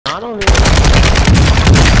don't know.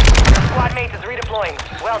 Your squad mate is redeploying.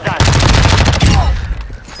 Well done.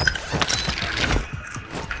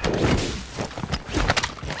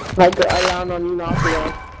 Like I land on you now,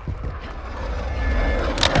 yeah.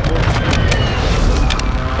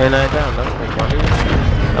 And I down, that's my money.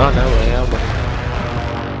 Oh no, yeah, but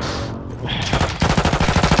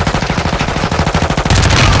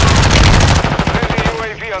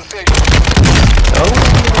UAV on station.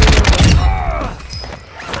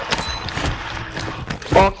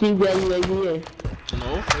 Boxing the UAV.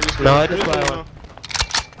 No, I just buy one.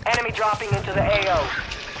 Enemy dropping into the AO.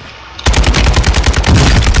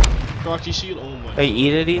 Rocky shield, oh my. Hey,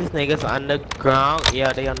 either these niggas underground?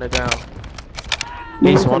 Yeah, they underground.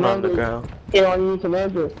 There's one underground. Yeah, I need some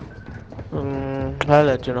answers. I'll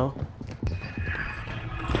let you know.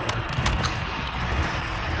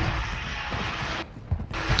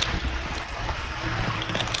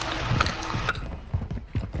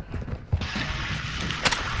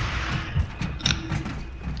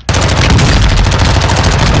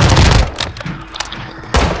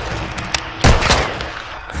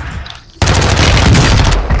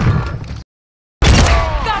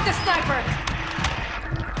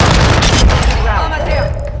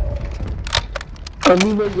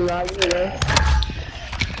 We will get out of here.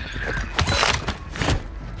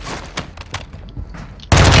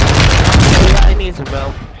 I need some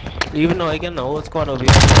help. Even though I can know what's going over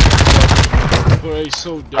here. Boy, he's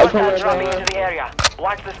so dead. Hostile dropping into the area.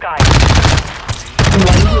 Watch the sky.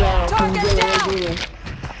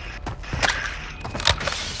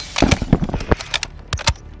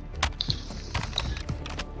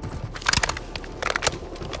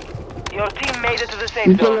 Your team made it to the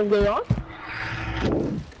safe zone.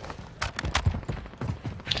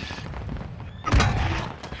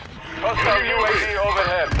 Hostile UAV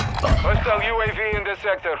overhead. Hostile UAV in this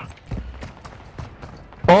sector.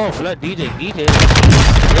 Oh, flood DJ.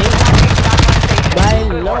 My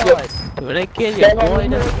lord. When I kill you, boy,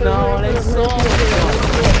 that's not all I saw.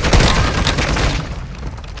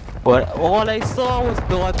 But all I saw was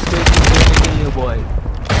dogs kill you, boy.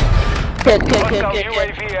 Hostile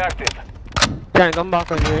UAV active. Try and come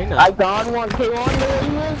back on you right now. I got one. K1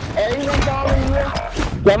 there. Everyone down here.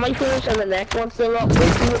 Get my finish and the next one's still up.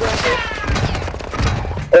 Let's see what else.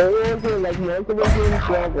 Everyone's doing like multiple games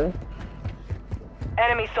together.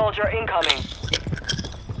 Enemy soldier incoming.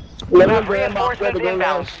 Let me Have bring back where reinforcements to go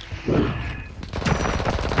inbound. now.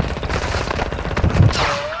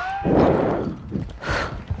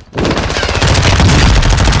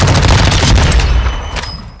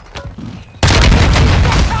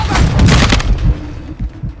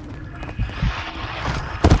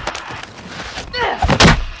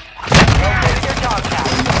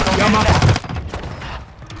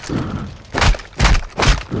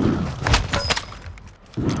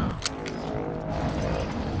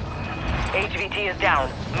 HVT is down.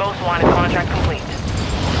 Most wanted contract complete.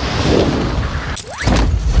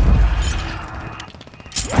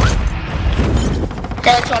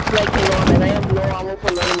 That's up like K1 and I have low ammo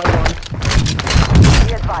for none of my guns.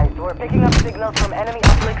 Be advised, we're picking up signals from enemy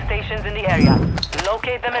uplink stations in the area.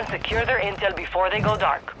 Locate them and secure their intel before they go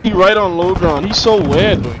dark. He right on low ground. He's so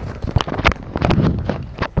weird, boy.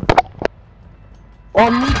 Oh,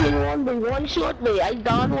 me K1, the one shot me. I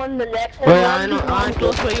down one, the next one. Wait, I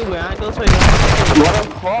close for you, I close for you. What the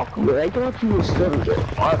fuck, man? I thought you were still there.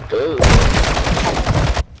 Fuck, dude.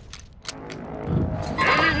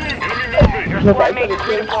 Your squad mate is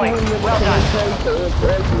redeploying. Well done.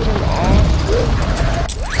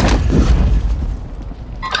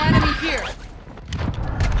 Enemy here.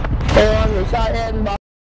 Hey, on the side head and bottom.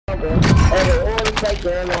 And they're always like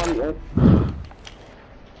they're on you.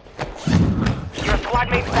 Your squad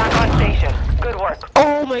mate's back on station. Good work.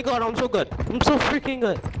 Oh my god, I'm so good. I'm so freaking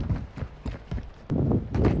good.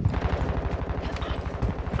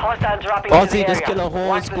 Hostile dropping Oh, into the see, area. just kill a whole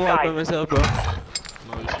Watch the squad sky. by myself, bro. Nice.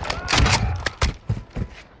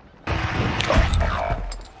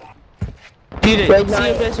 DJ, Right the now,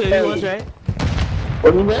 same place where he was, right?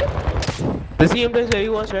 What do you mean? The same place where he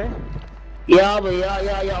was, right? Yeah, but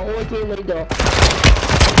yeah, whole team like that.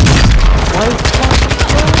 Why the fuck?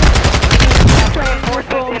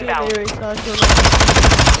 Reinforcements inbound.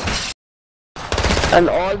 And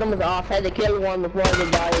all of them is off. Had to kill one before they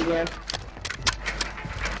die again.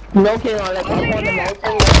 No kill on, like, up on the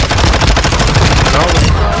mountain.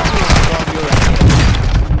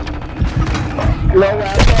 No,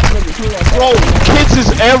 Bro, kids is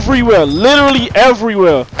everywhere. Literally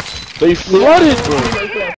everywhere. They flooded, bro.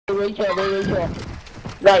 Right here.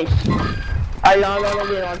 Nice. I land on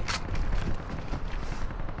again.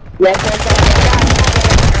 Yes.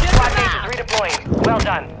 Squad mate is redeploying. Well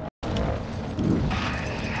done.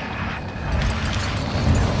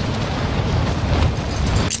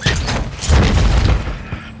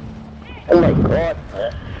 Oh my god.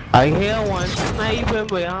 I hear one sniping,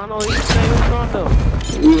 but I don't know he's sniping from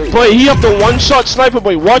them. Boy, he up the one-shot sniper,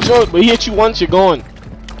 boy. Watch out, but he hit you once, you're gone.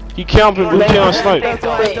 He camping, but he can't snipe. That's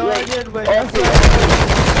what I did, but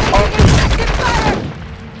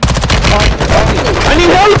I need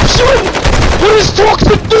help, shoot! What is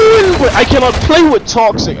Toxic doing? Wait, I cannot play with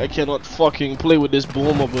Toxic. I cannot fucking play with this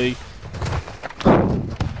boomer, boy.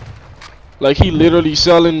 Like, he literally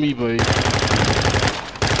selling me, boy.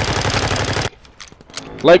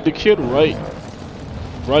 Like the kid right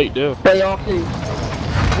there. Hey, okay.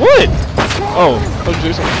 What? Oh,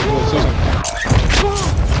 okay, say something.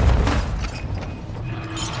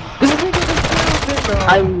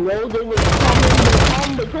 I know they were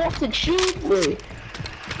coming the toxic shoot me.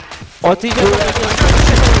 what's he doing?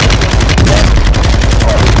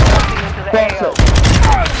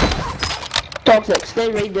 Toxic,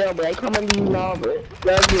 stay right there, but I come and you now, bro.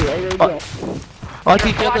 Love you, right there. What's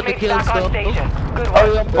he doing the kill stuff?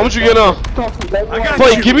 How much you get now?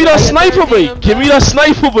 Boy, give me that sniper, boy. Give me that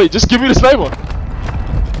sniper, boy. Just give me the sniper.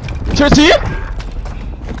 13?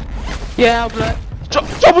 Yeah, blood.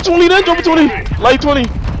 Drop a 20 then, drop a 20. Light 20.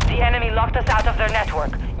 The enemy locked us out of their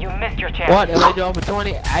network. You missed your chance. What? If I drop a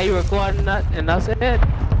 20, I recording that, and that's it.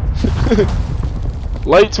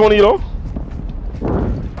 Light 20 though.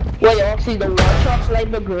 Wait, actually, the one-shot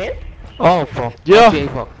sniper grid? Oh, fuck. Yeah. Okay,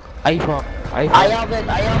 fuck. I fuck. I have it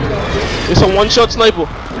on It's a one-shot sniper.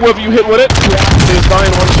 Whoever you hit with it, is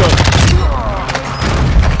dying one shot.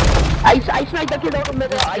 I sniped the kid out the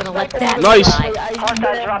middle. Nice.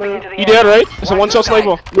 He dead, right? It's a one-shot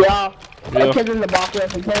sniper. Yeah. Yeah. The kid in the box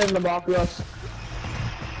rush. The kid in the box rush.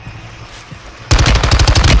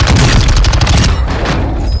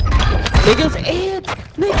 Niggas in!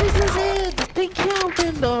 Niggas is in! They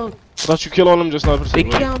camping, dog. Thought you kill all them just now. They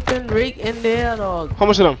camping right in there, dog. How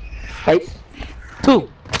much of them? Nice. 2.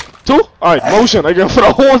 2? Alright, motion. I got for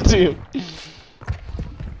the whole team.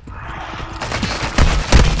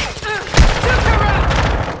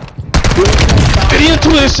 It ain't 2,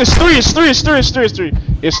 it's 3, it's 3, it's 3, it's 3, it's 3.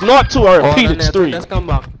 It's not 2, I repeat, it's 3. Let's come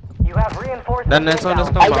back. You have reinforcements. Then let's come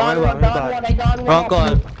back. Wrong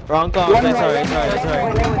call. Wrong call. Sorry.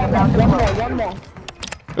 One more.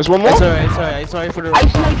 There's one more? Sorry for the... I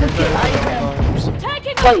sniped the kid.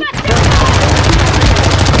 Taking Wait.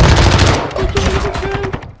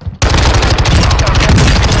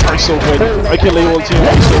 I'm so good. I kill the whole team,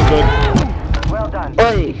 I'm so good. Well done.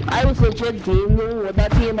 Wait, I was legit gaming with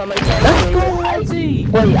that team by myself. Let's go, Ozzy!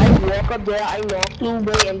 Wait, I walk up there, I knock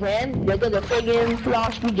Klubo, and then they got the friggin'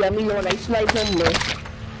 flash to get me and I snipe him, man.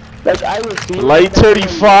 Like, I was seeing... Light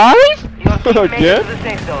 35? Your team made it Again? to the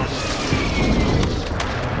safe zone.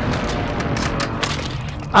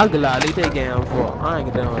 I'll gladly take him for. I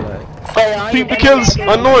ain't gonna like. Peep the kills,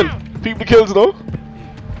 unknown. Peep the kills though.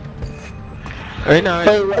 Right now, I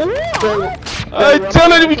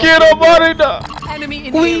tell you we can't about it now. enemy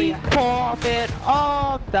in the we area. pop it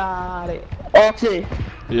off, daddy. Okay.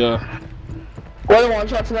 Yeah. What one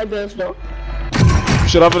shot to my best though? You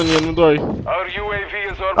should have it in the inventory. Our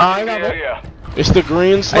UAV is I orbiting the know it. area. It's the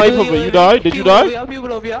green sniper, but you died? Did you die?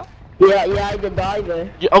 People over here. Yeah, I did die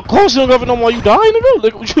there. Yeah, of course you don't ever know why you die, nigga.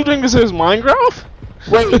 Like, what you think this is, Minecraft?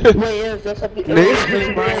 Wait, is this a... This is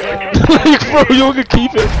my Like, bro, you can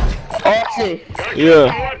keep it. Okay. Yeah.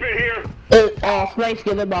 Flanks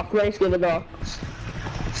give it back, Flanks give it back.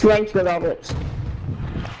 Flanks give it back.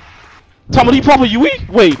 Tom, did he pop a UE?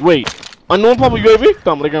 Wait. Unknown pop a UAV?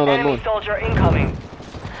 Tom, they got Enemy unknown. soldier incoming.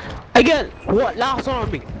 Again, what? Last on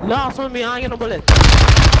me, I ain't gonna bullet.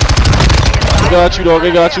 I got you, dog.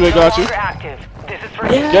 I got you. No longer active. This is for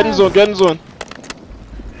you. Yeah. Get in zone.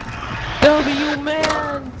 W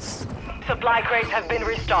mans. Supply crates have been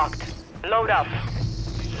restocked. Load up.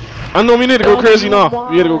 I know we need to go crazy now.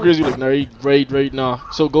 We gotta go crazy like right now.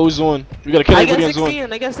 So go zone. We gotta kill I everybody got in zone.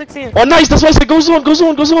 16. I got 16. Oh nice, that's why I said go zone.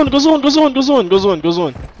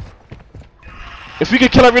 If we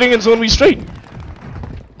could kill everything in zone, we straight.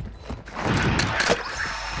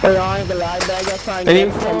 But I ain't gonna lie, but I just trying to Any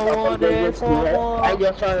get some four double there, digits four there. more. I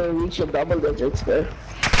just trying to reach a double digits there.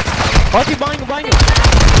 What's he buying?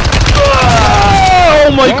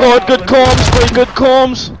 Oh my god, good comms, boy, good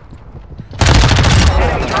comms.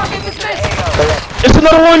 It's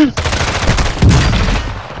another one.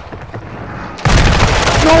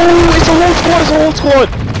 No, it's a whole squad.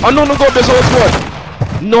 Oh no, there's a whole squad.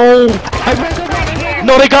 No.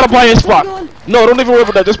 No, they gotta buy a spot. No, don't even worry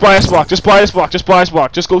about that. Just buy a spot. Just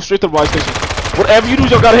go straight to the buy station. Whatever you do, you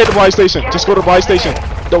gotta hit the buy station. Just go to the buy station.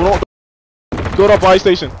 Don't Go to buy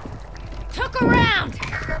station. Took around.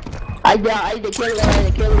 I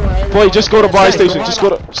kill one. Boy, just go to buy station. Just go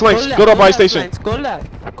to Slinks. Go to buy station. Go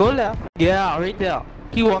left. Go left. Yeah, right there.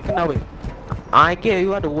 Keep walking that way. I ain't care.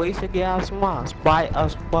 You have to waste your gas smiles. Buy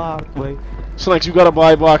us bar, boy. Slinks, you gotta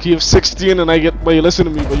buy block. You have 16 and I get. Wait, listen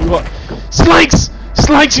to me, but you are. Slinks,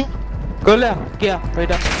 you. Go left. Yeah, right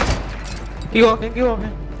there. Keep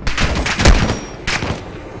walking.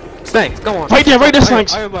 Thanks. Come on. Right there,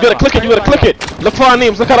 Slinks. You gotta click it. Look for our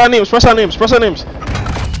names. Look at our names. Press our names.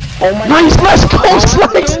 Oh my Nice. God.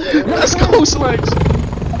 Let's go, Slinks. Slinks.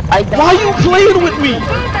 Why you playing with me?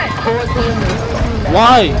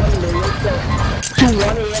 Why?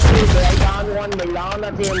 2-1 yesterday, I down one, they down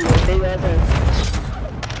at him, they were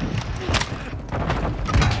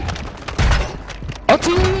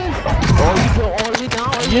Oh, you go all the way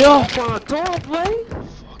down? Yeah. On top, boy.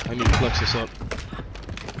 I need to flex this up.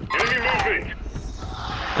 Enemy movement.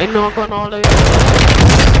 Ain't no going all the way.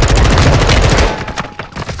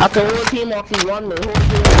 After whole team actually won me, whole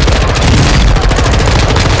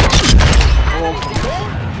team.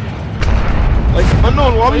 Like,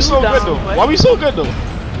 unknown, why we so good though? Why we so good though?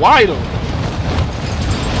 Why though?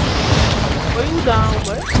 Where you down,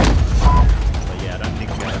 boy? But yeah, I don't think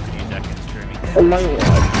we have a few seconds streaming. Oh my God.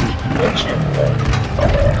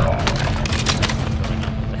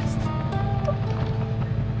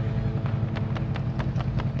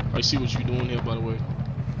 I see what you're doing here, by the way.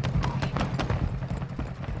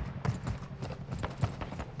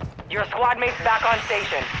 Your squad mates back on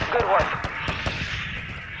station. Good work.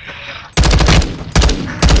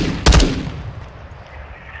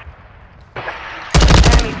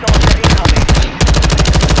 Enemy soldier incoming.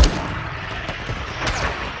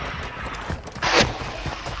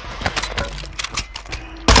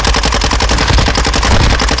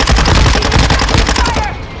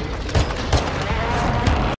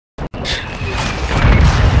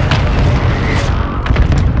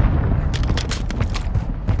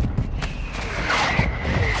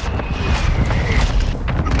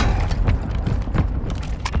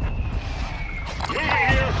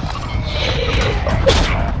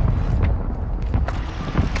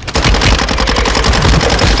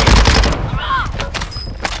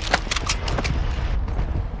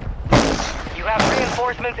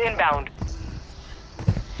 Reinforcements inbound.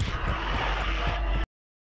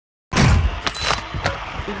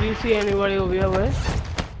 Did you see anybody over here, boy?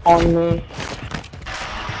 On me.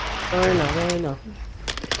 Hurry now.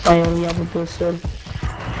 I only have a pistol.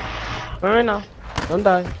 Hurry now. Don't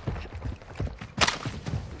die.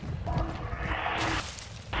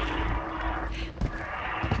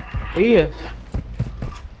 He is.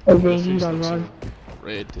 I think he's on run.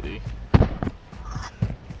 Red today.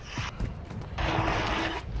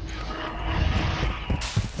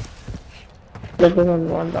 There's on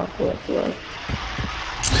one doctor as well.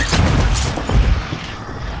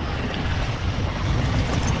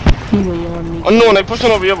 He's on me. Oh no, they pushing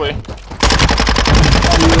over here, boy. Get a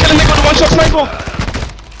nigga with a one-shot sniper.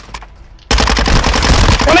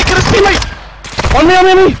 Oh, they get his teammate. On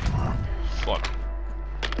me. Fuck.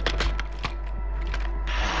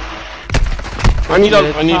 I need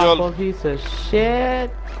a piece of shit.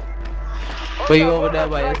 But you over there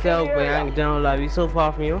by yourself, but I ain't down live. You so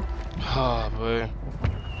far from you. Ah, boy.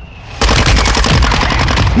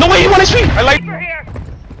 No way, he won his feet. I like.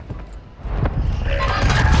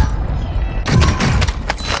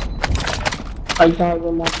 I got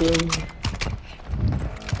him up here.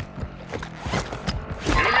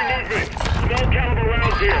 Enemy movement. Small caliber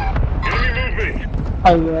rounds here. Enemy movement. I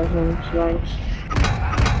got him sliced.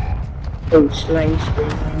 Oh, sliced.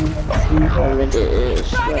 Already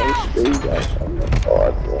sliced. We got on the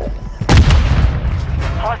board.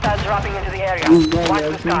 Hostiles dropping into the area. Watch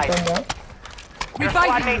the skies. Your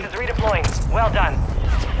squad mate is redeploying. Well done.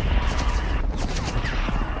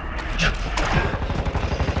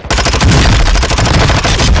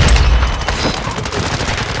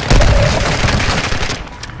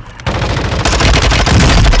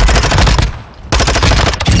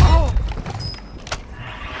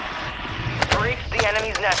 Breach the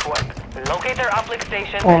enemy's network. Locate their uplink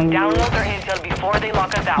station and download their intel before they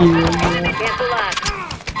lock us out. Cancel that.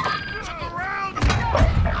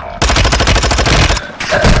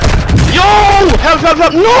 Yo! Help!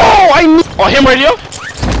 No! I need. Oh, him right here?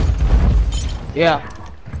 Yeah.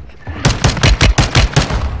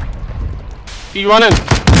 He running.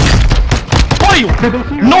 Boy!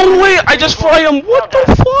 No way! I just fry him. What the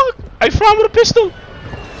fuck? I fry him with a pistol.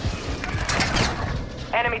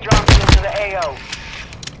 Enemy dropping into the AO.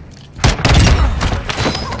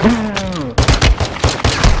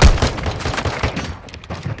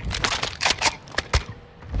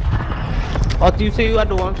 Oh, do you say you got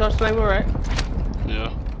the one shot sniper, right?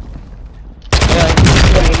 Yeah.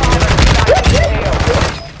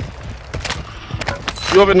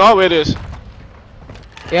 You have it now? Where it is?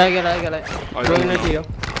 Yeah, I get it. Bring it to you.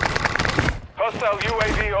 Hostile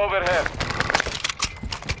UAV overhead.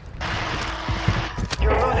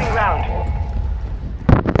 You're losing ground.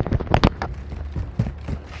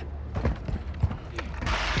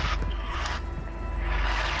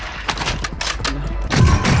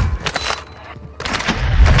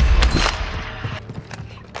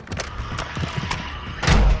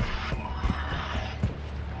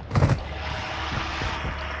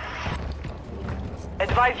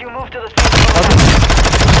 Advise you move to the safe zone.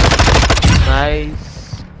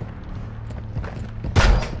 Nice.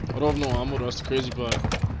 I don't have no ammo, that's the crazy part.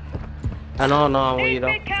 I don't know ammo either.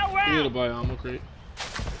 You need to buy ammo crate.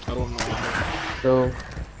 I don't know ammo. So.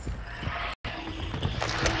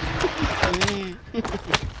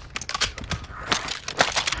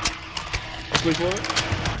 Let's wait for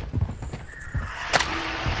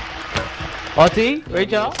it. RT, great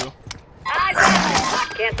job. Cancel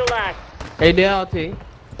that. Hey there, RT.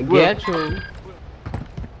 Get you.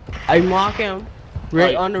 I mark him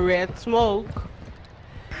right on the red smoke.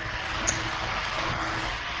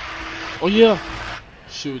 Oh yeah.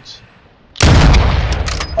 Shoot.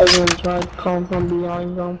 I'm gonna try to come from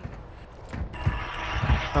behind them.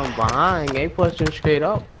 I'm behind, ain't pushing straight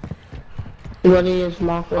up. What is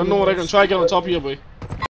mark? I know what I can try to get on top of you, boy.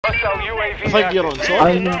 Hostile UAV If I can get on I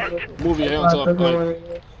top, move your hands up. Right.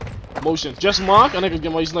 Motion. Just mark and I can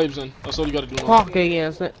get my snipes in. That's all you gotta do now. Fuck,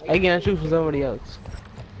 I can't shoot for somebody else.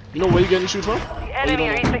 You know where you getting shoot from? The enemy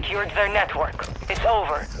resecured their network. It's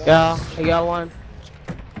over. Yeah, I got one.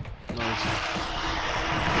 Nice.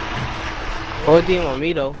 Whole team on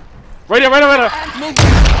me though. Right there, right there, right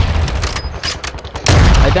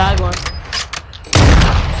I died one. there.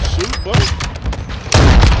 Shoot, buddy.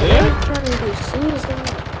 Yeah?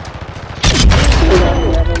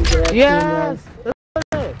 Yes!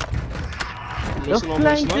 The Missing on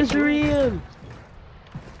my flank is sniper. real!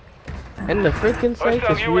 And the freaking sight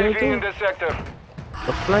Hostile is real UAV in too. this sector.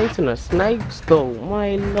 The flanks and the snipes though,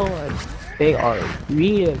 my lord. They are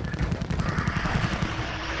real.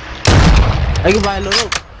 I can buy a little.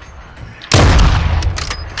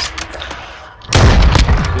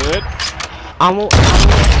 Good. Ammo.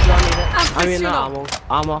 I mean not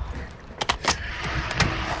ammo.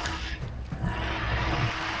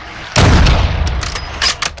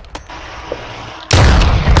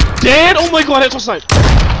 Dead! Oh my god, that's a snipe!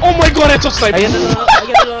 Oh my god, that's a snipe! I get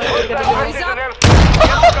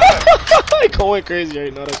I going crazy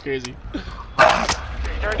right now, that's crazy.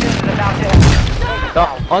 Surgeon is about to.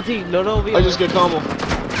 RT, load over here. I just get combo.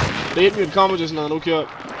 They hit me with combo just now, no cap.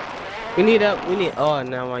 We need that. Oh,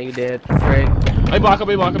 now mind, you dead. Frank. Hey, back up.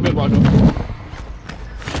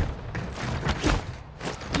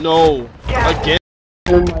 No. Again?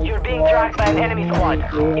 You're being tracked by an enemy squad.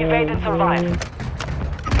 Evade and survive.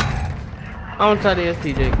 I'm gonna try the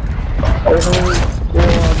STJ.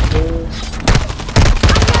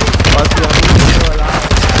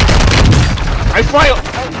 I fire!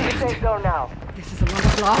 Enter the safe zone now. This is another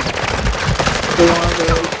block.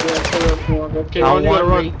 Okay, run, you gotta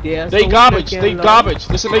run. They garbage.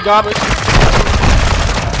 Listen, they garbage.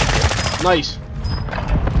 Nice.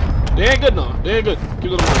 They ain't good now. They ain't good.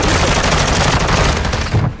 Keep them on.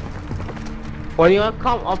 When you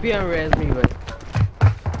come up here and raise me, man.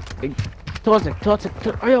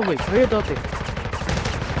 Tctekk, hurry up, Tctekk.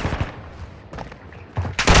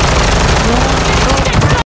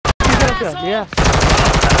 Yes.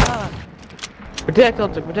 Protect,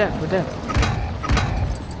 Tctekk.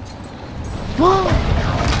 Whoa!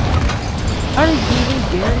 I didn't even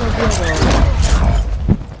get up here.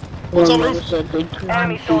 What's up, roof?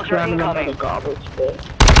 Enemy soldier incoming.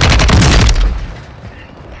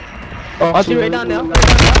 I'll see right down there.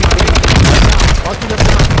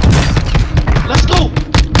 Let's go!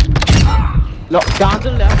 No, down to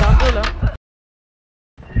the left.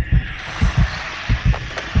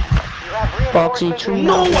 Boxy tree.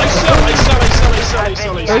 No, I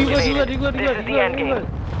sell. Oh, you good. This is the end game.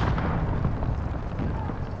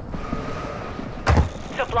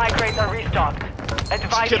 Supply crates are restocked.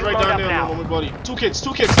 Advise Kid you right load down up there, now. my buddy. Two kids.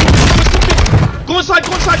 Go inside.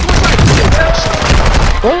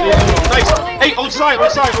 Yeah, nice. Hey, outside.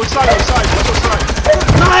 Let's outside.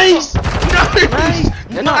 Nice.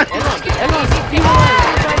 No.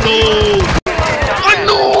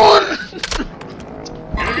 Unknown.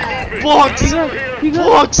 Box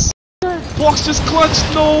just clutched.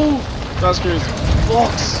 No. That's crazy.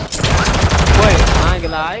 Box. Wait, I ain't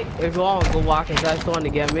gonna lie. If you all go walk inside store to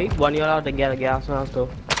get me, one of you allowed to get a gas mask though.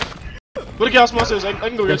 Where the gas monster is? I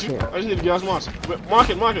can go get you. I just need the gas monster. Mark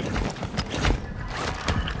it, mark it.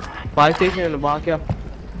 Fire station in the back, yeah.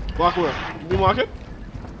 Mark where? You mark it?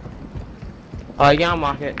 Yeah, I'll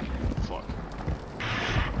mark it. Fuck.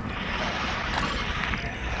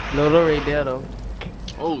 No, they're right there though.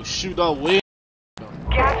 Oh shoot, that way.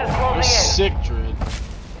 Gas is closing in. Sick, Dread.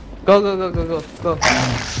 Go.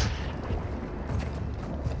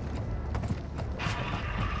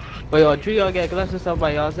 But yo, tree y'all get glasses up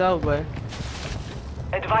by yourself, boy.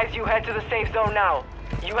 Advise you head to the safe zone now.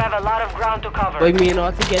 You have a lot of ground to cover. Wait, me and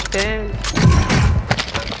all to get 10.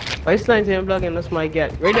 Why is slime him plugging? That's my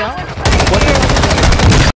get. Right now?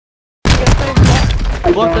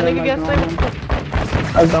 What the nigga get slime?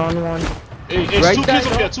 I down one. Hey, Right two there,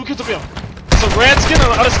 kids up here, 2 kids up here. Some red skin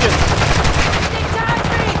and other skin.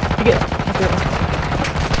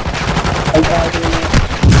 I got one.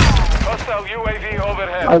 Hostile UAV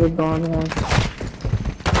overhead. I was down one.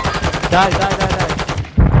 Die.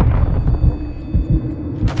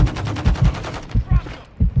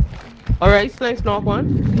 Alright, slice knock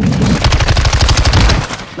one.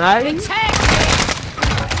 Nice.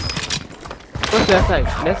 Push that side.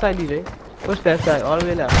 That side, DJ. Push that side. All the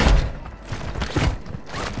way left.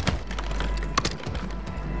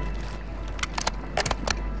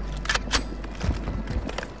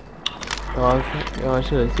 Oh, I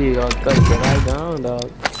should have seen y'all got to get right down,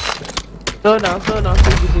 dog. Slow down,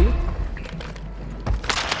 CGC.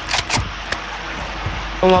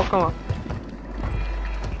 Come on.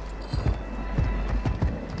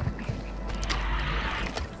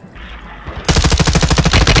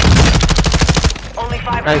 Only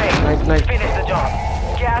 5 Nice. Finish the job.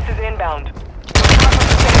 Gas is inbound.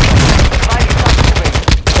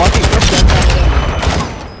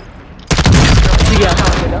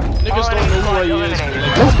 Niggas don't know who I is, bro.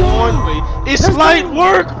 Like, come on, wait. It's light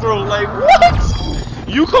work, bro. Like, what?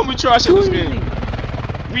 You call me trash in this game.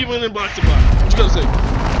 We winning back to back. What you gotta say?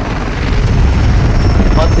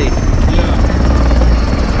 Bunze.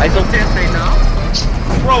 Yeah. I don't care say now.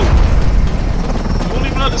 Bro. You don't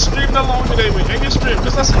even have to stream that long today, wait. Ain't your stream,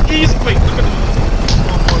 because that's an easy. Wait, look at that.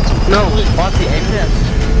 No, Bunze, exit.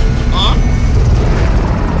 Huh?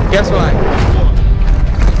 Guess what? What?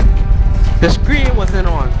 The screen wasn't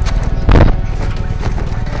on.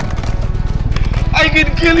 I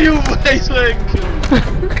can kill you, but I swear I can kill you.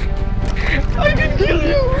 I can kill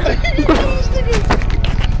you. I can kill this nigga.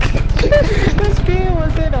 The screen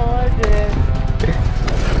wasn't on, man.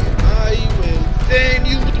 I will send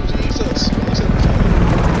you to Jesus.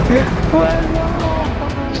 Well,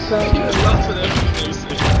 He was laughing at me.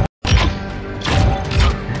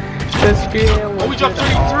 the screen Oh, we wasn't dropped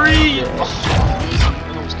 33. on. Oh.